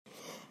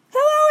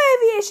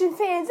aviation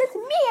fans? It's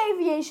me,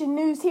 Aviation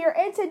News here,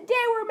 and today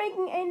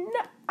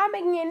I'm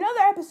making another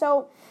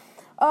episode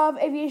of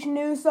Aviation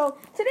News. So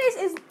today's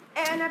is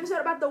an episode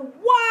about the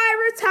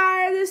why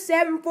retire the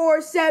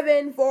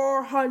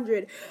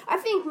 747-400. I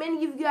think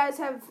many of you guys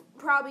have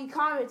probably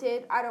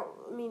commented. I don't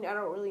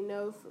really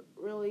know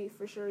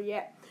for sure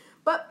yet,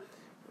 but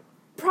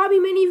probably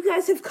many of you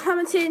guys have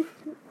commented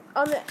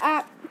on the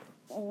app.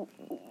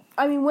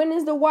 When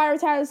is the why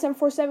retire the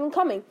 747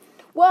 coming?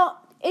 Well,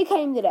 it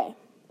came today.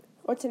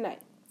 Or tonight,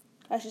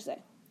 I should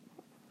say.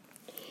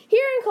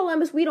 Here in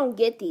Columbus, we don't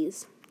get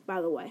these, by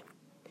the way.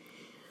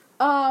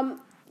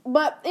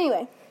 But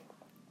anyway,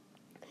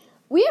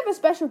 we have a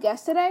special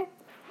guest today.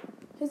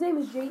 His name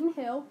is Jaden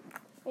Hill,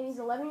 and he's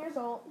 11 years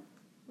old.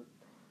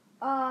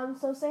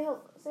 So say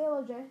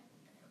hello, Jay.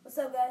 What's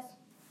up, guys?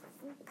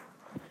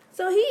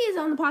 So he is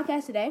on the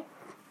podcast today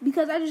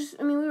because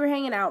we were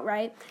hanging out,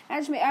 right?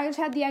 I just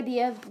had the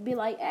idea of being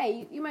like,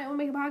 hey, you might want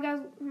to make a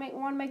podcast,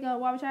 want to make a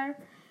why retire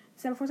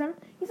 747.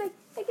 He's like,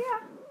 heck yeah,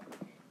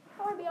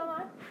 I want to be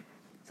online.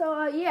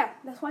 So yeah,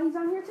 that's why he's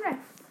on here today.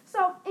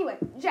 So anyway,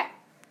 Jack,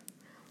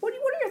 what are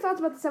your thoughts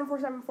about the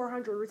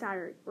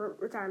 747-400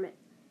 retirement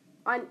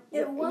on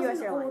It was US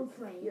an Airlines? old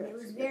plane. It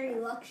was very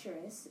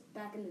luxurious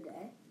back in the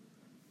day,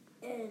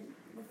 and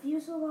the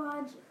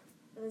fuselage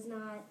was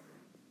not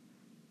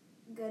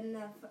good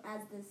enough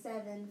as the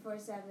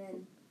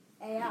 747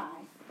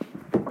 AI,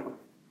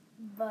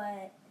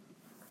 but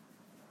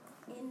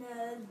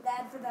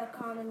bad for the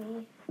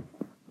economy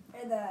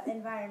or the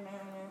environment,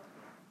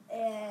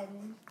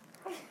 and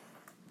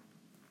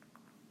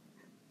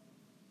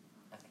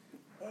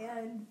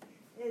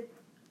it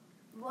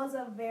was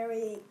a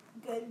very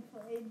good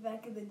plane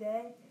back in the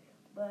day,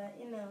 but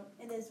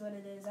it is what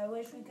it is. I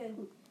wish we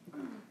could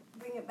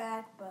bring it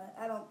back, but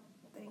I don't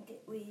think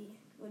we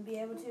would be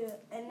able to.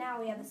 And now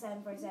we have the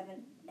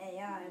 747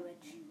 AI,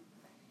 which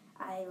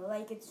I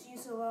like its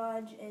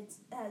fuselage. It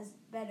has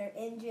better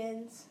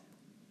engines,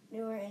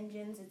 newer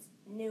engines. It's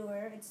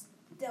newer. It's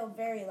still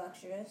very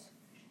luxurious.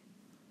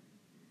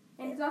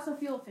 And it's also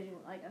fuel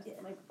efficient, like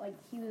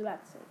he was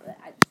about to say, but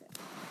I just said.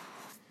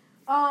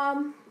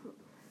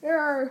 There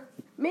are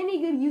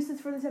many good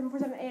uses for the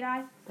 747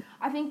 AI.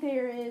 I think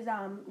there is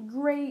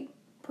great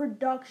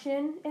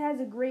production. It has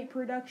a great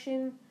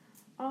production.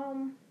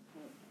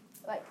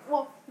 That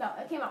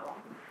came out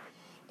wrong.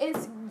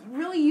 It's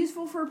really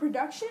useful for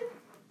production.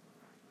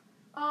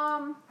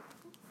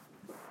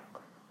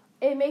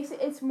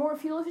 It's more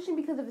fuel efficient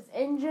because of its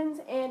engines,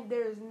 and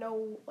there's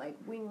no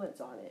winglets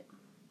on it.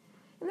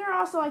 And there are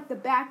also the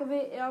back of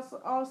it. It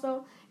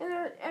also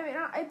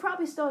it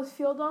probably still has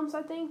fuel dumps,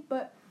 I think,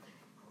 but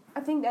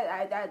I think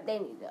that they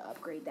need to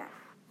upgrade that.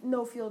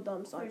 No fuel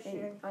dumps on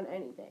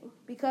anything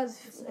because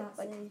it's not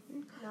safe,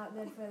 not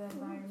good for the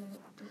environment.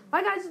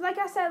 Like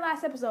I said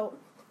last episode,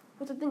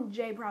 which I think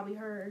Jay probably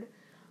heard,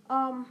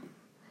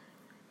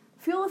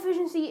 fuel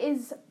efficiency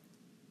is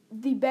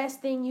the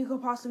best thing you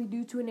could possibly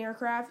do to an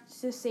aircraft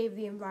to save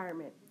the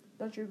environment.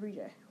 Don't you agree,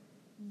 Jay?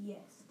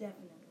 Yes,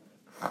 definitely.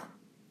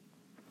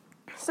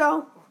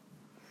 So,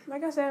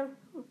 like I said,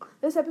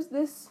 this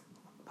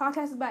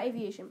podcast is about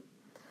aviation.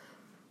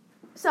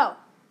 So,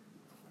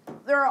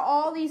 there are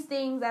all these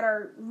things that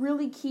are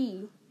really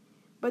key,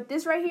 but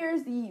this right here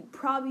is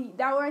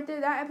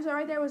that episode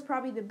right there was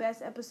probably the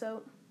best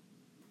episode.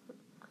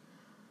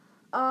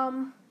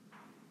 I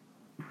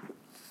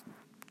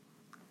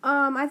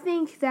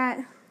think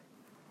that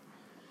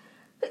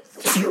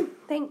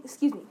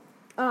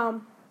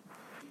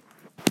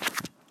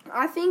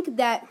I think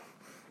that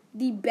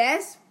the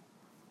best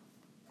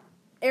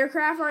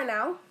aircraft right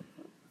now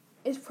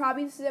is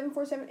probably the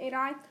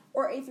 747-8i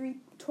or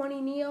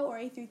A320neo or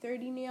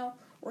A330neo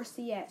or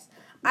CS.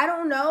 I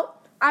don't know.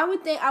 I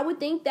would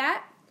think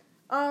that,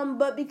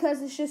 but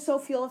because it's just so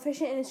fuel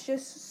efficient and it's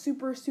just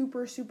super,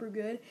 super, super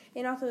good,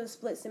 and also the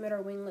split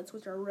scimitar winglets,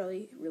 which are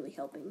really, really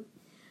helping.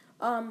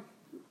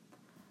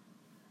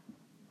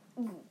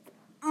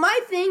 My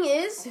thing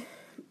is,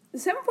 the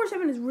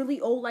 747 is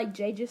really old, like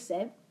Jay just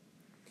said,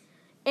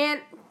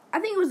 and I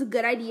think it was a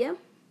good idea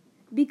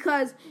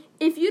because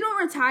if you don't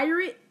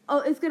retire it,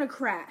 it's gonna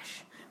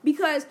crash.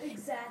 Because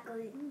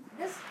exactly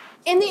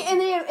in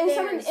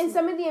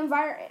some of the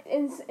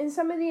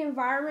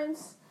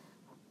environments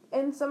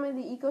and some of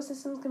the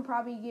ecosystems can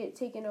probably get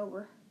taken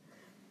over.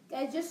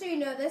 Guys, just so you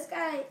know, this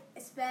guy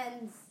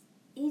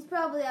he's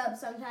probably up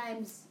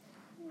sometimes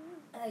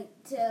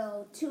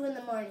till 2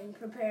 a.m.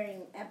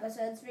 preparing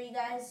episodes for you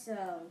guys,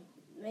 so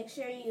make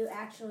sure you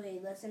actually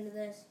listen to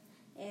this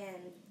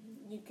and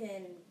you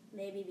can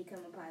maybe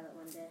become a pilot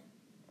one day.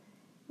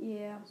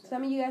 Yeah,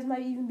 some of you guys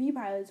might even be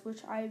pilots,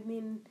 which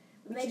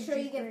make sure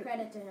you give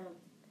credit to him.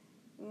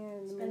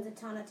 Yeah, spends a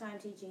ton of time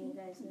teaching you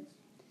guys this.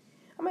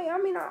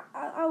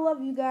 I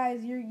love you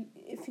guys.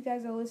 If you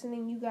guys are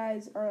listening, you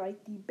guys are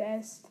the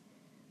best.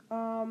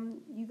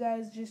 You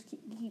guys just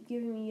keep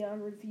giving me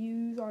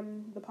reviews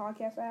on the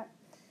podcast app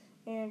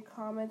and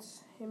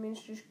comments.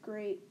 It's just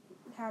great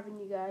having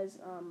you guys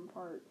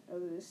part of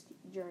this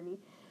journey.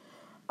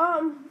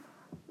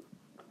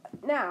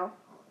 Now,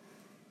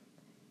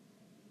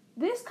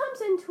 this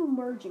comes into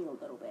merging a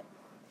little bit.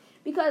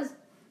 Because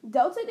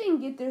Delta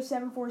didn't get their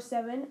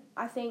 747,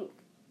 I think,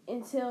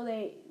 until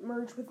they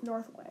merged with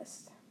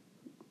Northwest.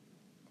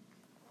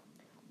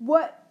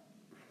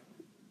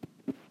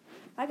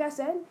 Like I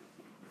said,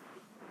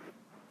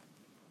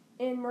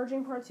 in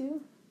merging part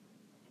 2,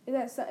 is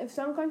that if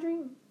some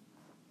country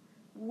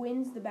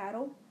wins the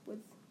battle with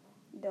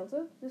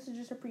Delta, this is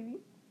just a preview.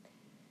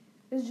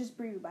 This is just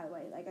a preview, by the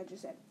way, like I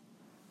just said.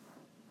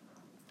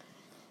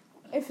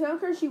 If some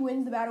country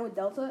wins the battle with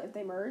Delta, if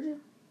they merge,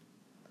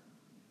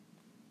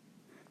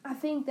 I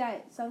think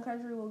that some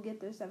country will get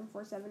their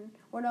 747,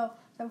 or no,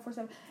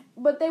 747,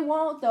 but they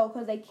won't though,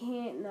 because they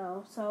can't,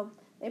 no, so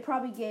they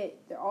probably get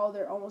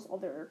almost all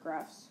their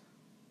aircraft.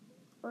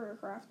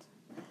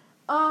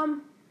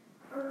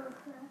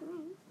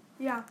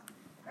 Yeah.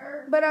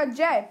 But,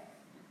 Jay.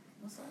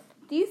 What's up?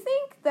 Do you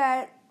think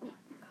that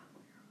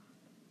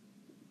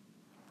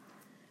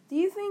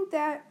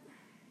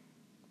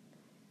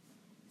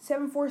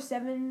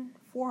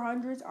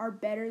 747-400s are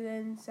better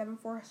than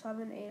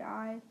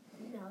 747-8i?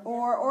 No,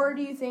 Or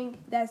do you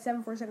think that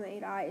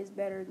 747-8i is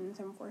better than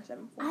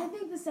 747-400? I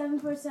think the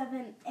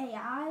 747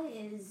 AI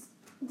is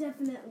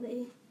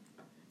definitely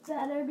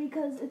better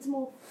because it's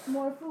more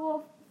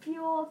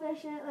fuel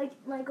efficient. Like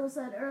Michael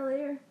said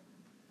earlier,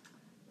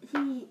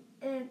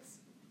 it's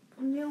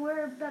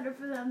newer, better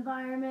for the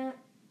environment,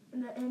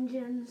 and the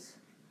engines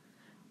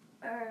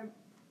are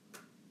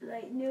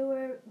like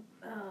newer,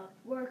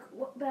 work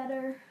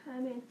better. I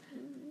mean,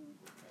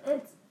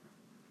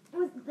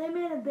 they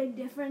made a big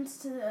difference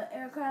to the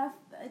aircraft.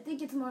 I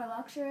think it's more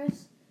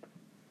luxurious,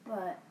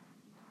 but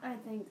I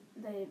think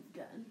they've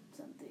done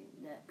something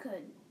that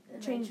could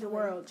Change the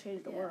world.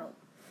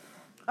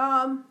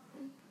 Yeah.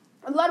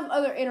 A lot of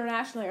other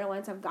international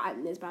airlines have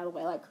gotten this, by the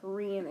way, like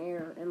Korean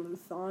Air and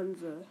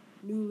Lufthansa,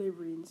 New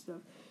Livery and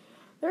stuff.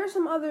 There are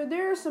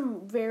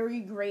some very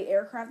great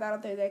aircraft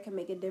out there that can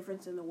make a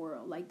difference in the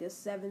world, like this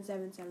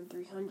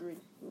 777-300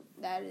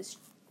 that is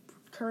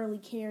currently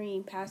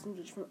carrying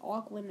passengers from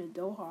Auckland to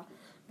Doha.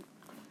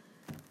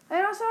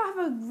 I also have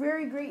a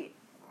very great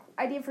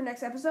idea for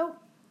next episode.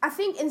 I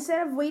think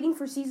instead of waiting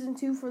for season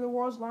 2 for the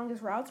world's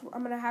longest routes,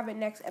 I'm going to have it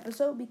next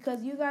episode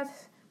because you guys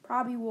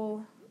probably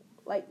will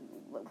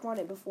want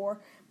it before,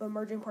 but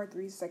merging part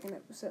 3 is second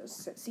episode,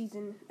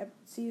 season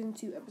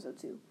 2, episode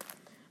 2.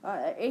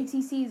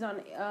 ATC is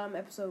on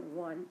episode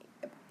 1,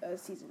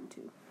 season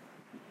 2.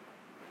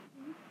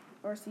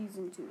 Or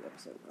season 2,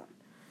 episode 1.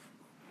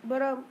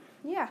 But,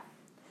 yeah.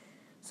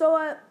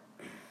 So,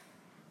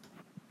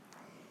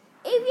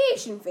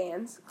 aviation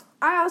fans,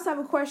 I also have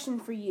a question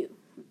for you.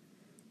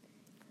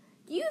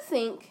 Do you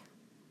think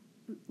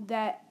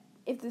that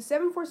if the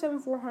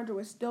 747-400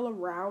 was still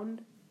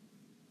around,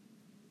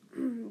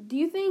 do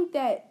you think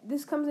that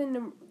this comes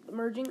into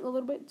merging a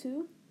little bit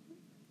too?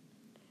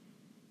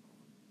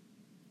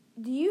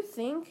 Do you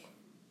think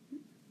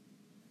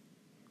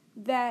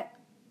that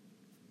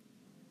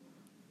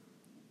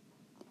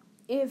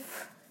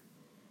if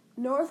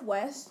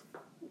Northwest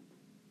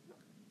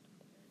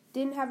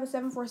didn't have a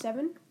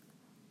 747,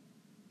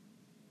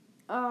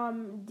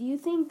 do you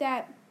think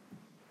that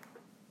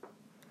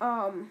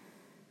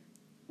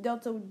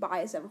Delta would buy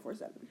a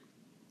 747?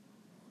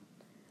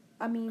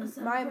 I mean, A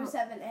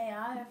 747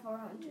 AI or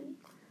 400?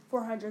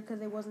 400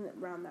 because it wasn't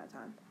around that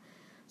time.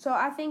 So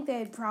I think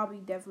they'd probably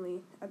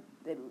definitely,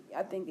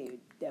 I think they would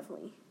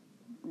definitely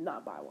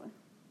not buy one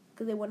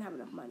because they wouldn't have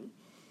enough money.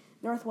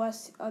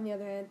 Northwest, on the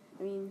other hand,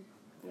 I mean,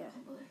 yeah.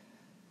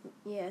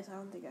 Yes, I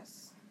don't think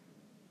that's,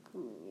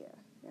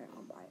 yeah,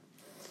 I'll buy it.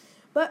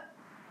 But,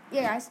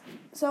 yeah, guys,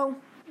 so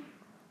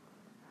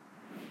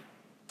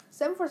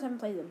 747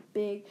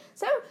 plays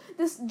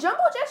this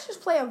jumbo jets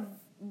just play a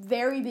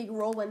very big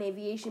role in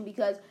aviation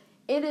because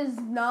it is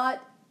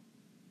not,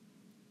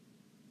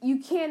 you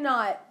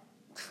cannot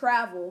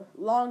travel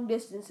long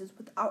distances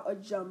without a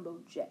jumbo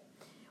jet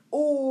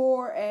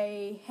or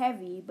a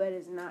heavy, but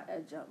it's not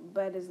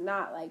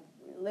like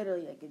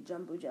literally like a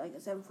jumbo jet like a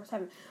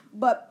 747.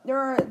 But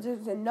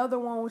there's another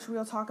one which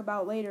we'll talk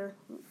about later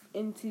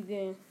into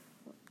the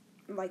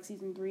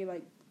season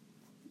 3.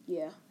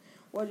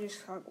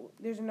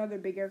 There's another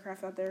big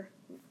aircraft out there.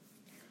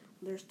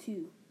 There's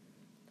 2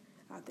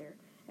 out there,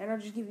 and I'll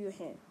just give you a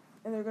hint.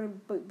 And they're gonna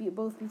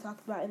both be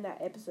talked about in that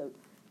episode.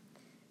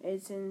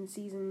 It's in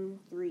season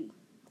 3,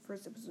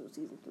 first episode of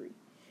season 3.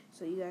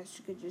 So you guys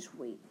could just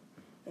wait.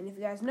 And if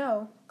you guys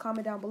know,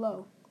 comment down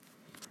below.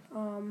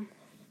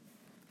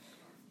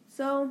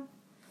 So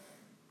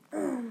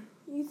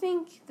you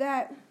think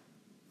that?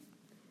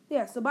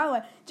 Yeah. So by the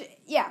way,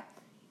 yeah.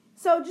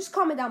 So just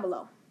comment down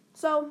below.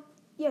 So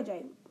yeah,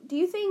 Jay. Do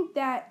you think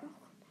that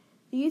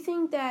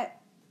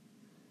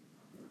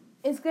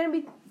it's gonna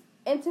be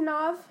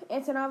Antonov?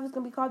 Antonov is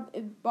gonna be called.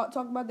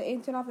 Talk about the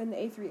Antonov and the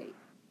A38.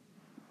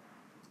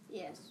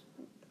 Yes.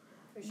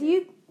 For sure. Do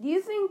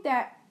you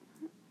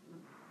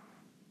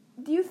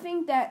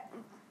think that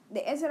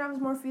the Antonov is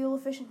more fuel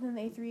efficient than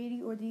the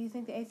A380, or do you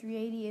think the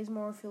A380 is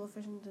more fuel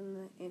efficient than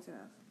the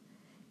Antonov?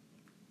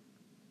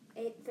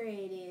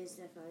 A380 is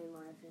definitely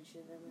more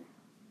efficient than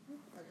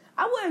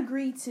I would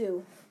agree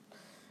too.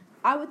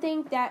 I would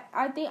think that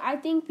I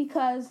think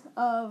because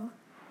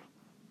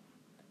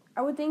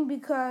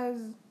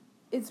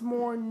it's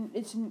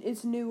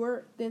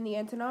newer than the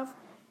Antonov,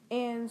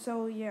 and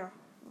so yeah,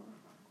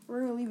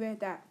 we're gonna leave it at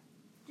that.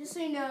 Just so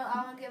you know,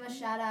 I want to give a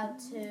shout out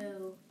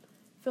to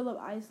Philip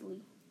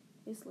Isley.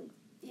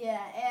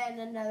 Yeah, and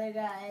another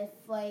guy,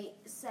 Flight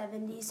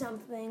 70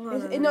 something.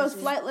 It's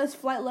Flight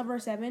Lever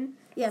 7.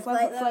 Yeah,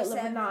 Flight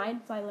Lever 9.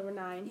 Flight Lever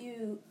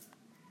 9.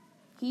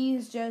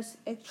 He's just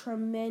a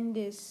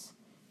tremendous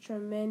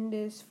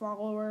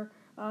follower.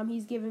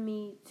 He's given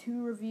me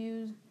 2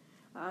 reviews.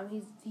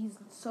 He's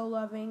so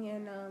loving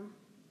and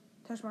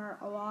touched my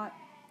heart a lot.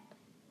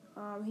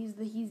 He's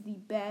the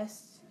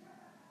best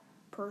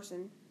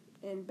person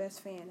and best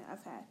fan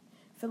I've had.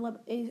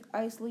 Philip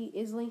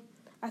Isley,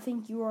 I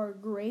think you are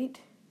great,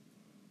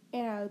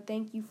 and I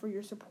thank you for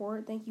your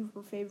support. Thank you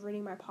for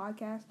favoriting my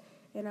podcast,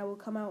 and I will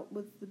come out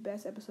with the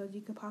best episodes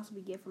you could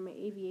possibly get from an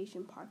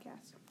aviation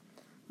podcast.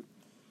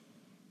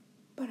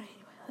 But anyway,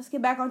 let's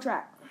get back on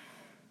track.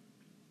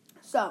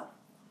 So,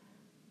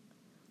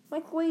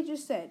 like what you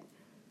just said,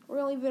 we're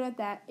gonna leave it at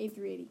that.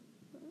 A380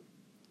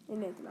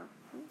 and Antonov.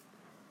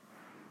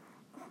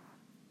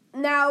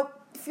 Now,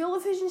 fuel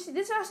efficiency.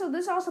 This also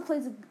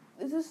plays.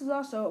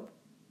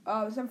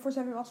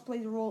 747 also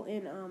plays a role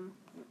in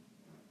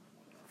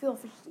fuel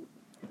efficiency.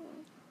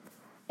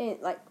 And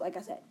like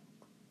I said,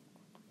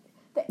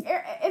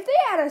 if they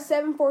had a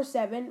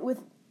 747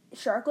 with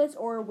sharklets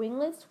or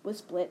winglets with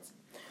splits,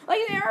 like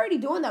they're already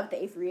doing that with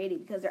the A380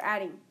 because they're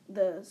adding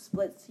the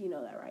splits. You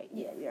know that, right?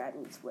 Yeah, they're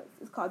adding the splits.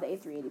 It's called the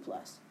A380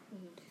 Plus.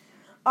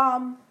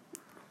 Mm-hmm.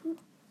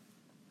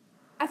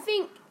 I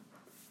think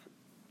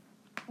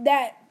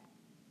that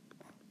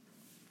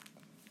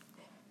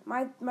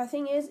my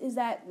thing is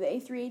that the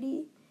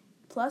A380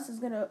 Plus is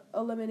gonna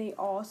eliminate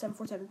all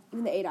 747s,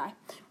 even the 8i,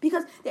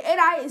 because the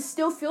 8i is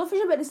still fuel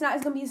efficient, but it's not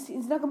gonna be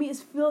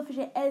as fuel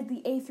efficient as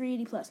the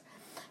A380 Plus.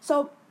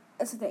 So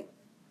that's the thing.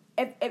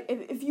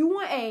 If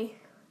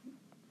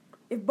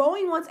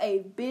Boeing wants a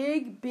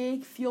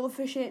big fuel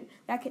efficient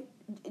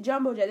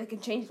jumbo jet that can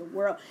change the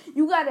world,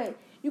 you gotta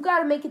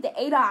make it the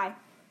 8i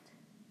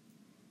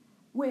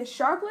with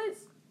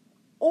sharklets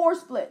or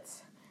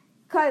splits,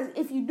 because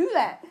if you do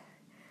that,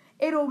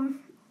 it'll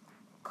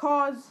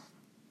cause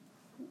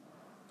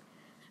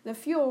the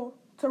fuel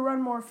to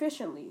run more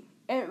efficiently.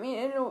 I mean,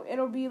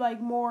 it'll be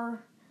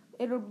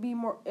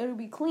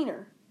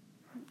cleaner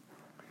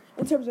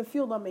in terms of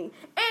fuel dumping.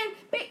 And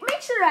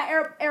make sure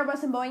that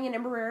Airbus and Boeing and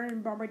Embraer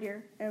and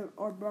Bombardier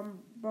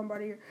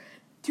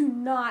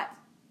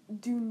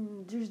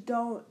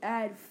don't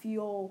add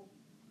fuel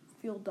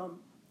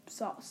dump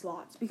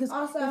slots, because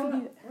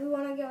also we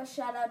want to give a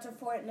shout out to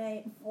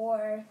Fortnite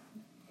for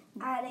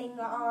adding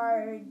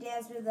our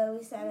Dance with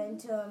Zoe 7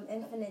 to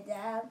Infinite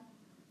Dab.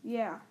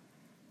 Yeah.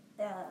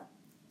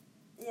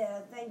 Yeah,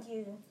 thank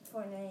you,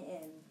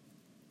 Fortnite, and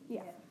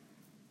yeah.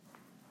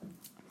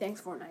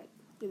 Thanks, Fortnite.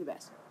 You're the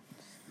best.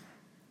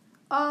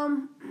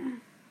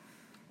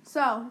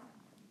 So,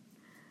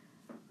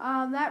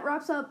 that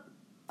wraps up,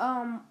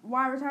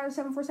 Why Retire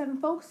 747,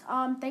 folks.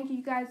 Thank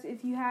you guys,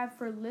 if you have,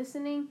 for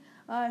listening.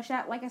 Like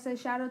I said,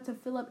 shout out to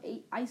Philip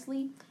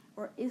Isley,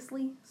 or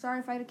Isley. Sorry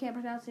if I can't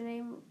pronounce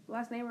your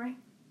last name right.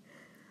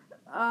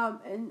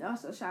 And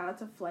also shout out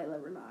to Flight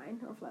Lever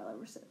 9, or Flight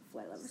Lever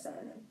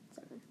 7.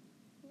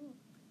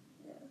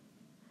 Yeah.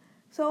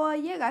 So,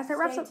 yeah, guys, that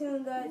wraps up. Stay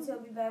tuned, guys. He'll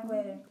be back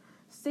later.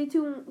 Stay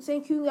tuned,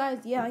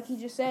 guys. Yeah, like he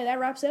just said, that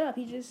wraps it up.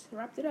 He just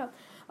wrapped it up.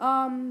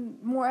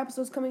 More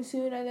episodes coming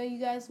soon. I know you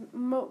guys,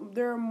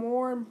 there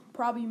are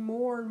probably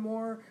more and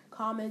more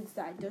comments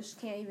that I just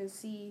can't even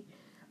see,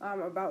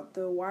 about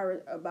the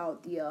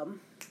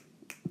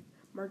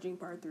merging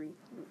part 3.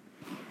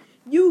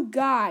 You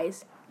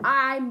guys,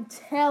 I'm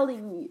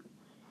telling you,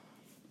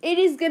 it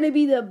is going to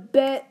be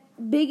the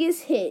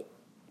biggest hit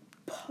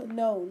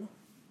known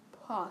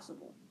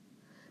possible,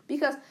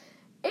 because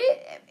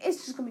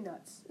it's just gonna be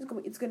nuts.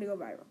 It's gonna go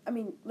viral. I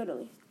mean,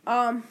 literally.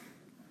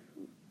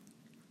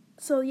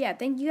 So yeah,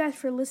 thank you guys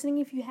for listening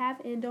if you have,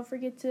 and don't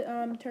forget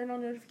to turn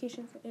on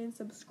notifications and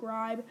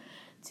subscribe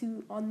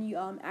on the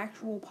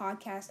actual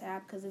podcast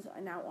app, because it's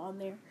now on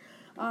there.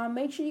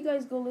 Make sure you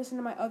guys go listen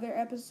to my other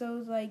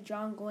episodes, like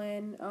John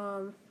Glenn,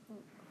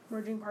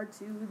 Merging Part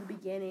 2, the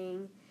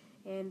beginning,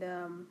 and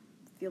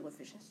fuel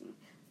efficiency,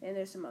 and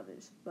there's some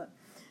others, but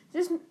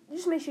just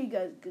make sure you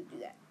guys go do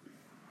that.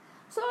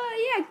 So,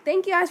 yeah,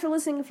 thank you guys for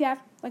listening if you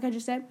have, like I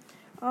just said.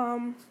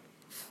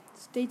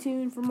 Stay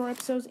tuned for more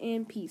episodes,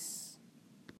 and peace.